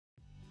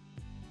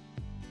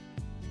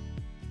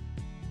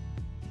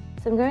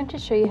So I'm going to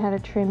show you how to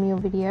trim your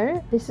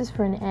video. This is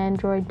for an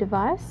Android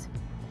device.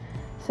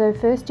 So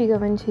first you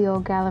go into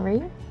your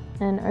gallery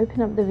and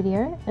open up the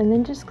video, and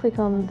then just click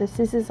on the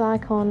scissors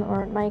icon,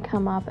 or it may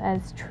come up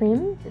as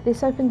trim.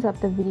 This opens up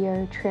the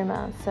video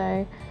trimmer.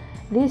 So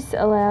this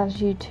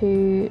allows you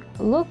to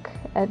look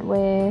at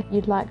where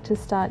you'd like to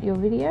start your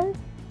video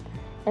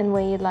and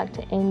where you'd like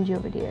to end your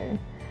video.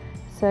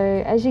 So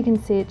as you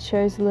can see, it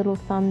shows a little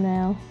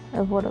thumbnail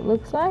of what it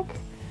looks like.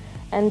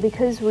 And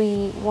because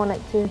we want it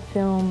to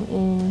film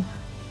in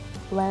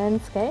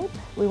landscape,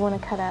 we want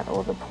to cut out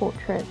all the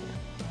portrait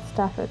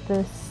stuff at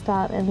the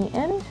start and the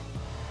end.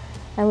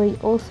 And we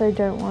also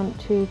don't want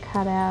to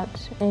cut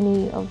out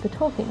any of the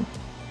talking.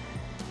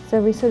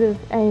 So we sort of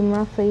aim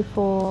roughly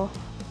for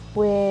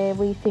where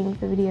we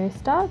think the video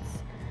starts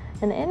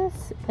and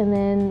ends, and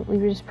then we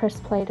just press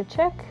play to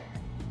check.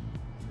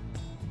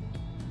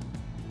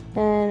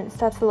 And it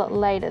starts a lot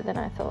later than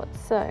I thought.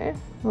 So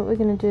what we're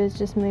going to do is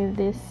just move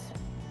this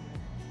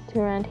to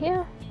around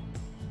here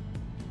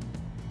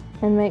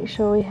and make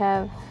sure we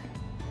have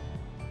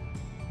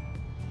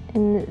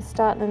a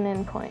start and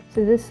end point.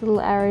 So this little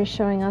arrow is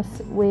showing us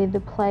where the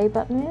play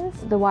button is.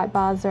 The white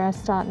bars are our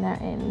start and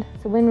our end.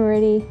 So when we're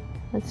ready,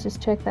 let's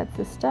just check that's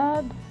the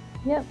start.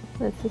 Yep,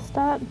 that's the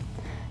start.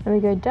 And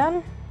we go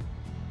done.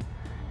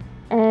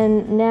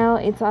 And now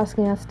it's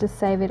asking us to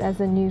save it as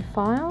a new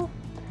file.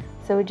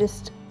 So we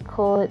just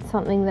call it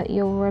something that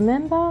you'll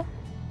remember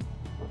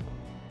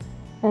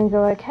and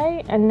go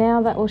OK, and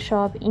now that will show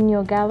up in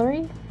your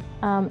gallery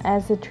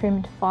as a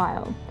trimmed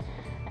file.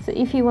 So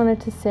if you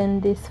wanted to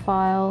send this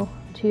file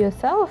to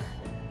yourself,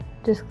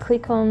 just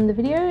click on the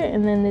video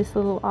and then this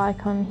little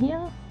icon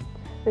here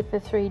with the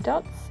 3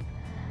 dots,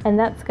 and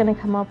that's going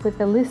to come up with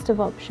a list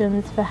of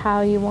options for how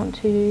you want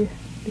to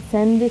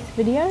send this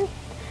video.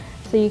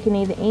 So you can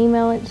either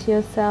email it to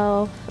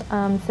yourself,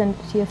 send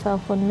it to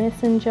yourself on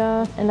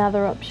Messenger.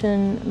 Another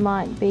option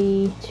might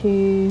be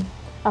to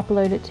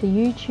upload it to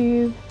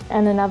YouTube,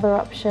 and another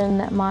option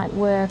that might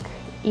work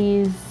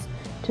is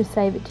to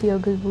save it to your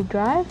Google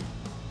Drive.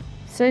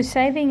 So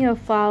saving your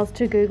files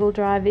to Google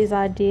Drive is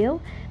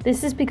ideal.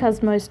 This is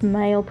because most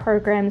mail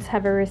programs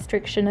have a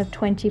restriction of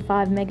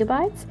 25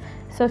 megabytes.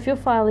 So if your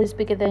file is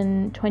bigger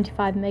than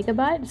 25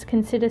 megabytes,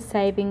 consider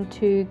saving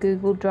to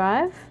Google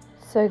Drive.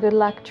 So good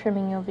luck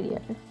trimming your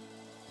video.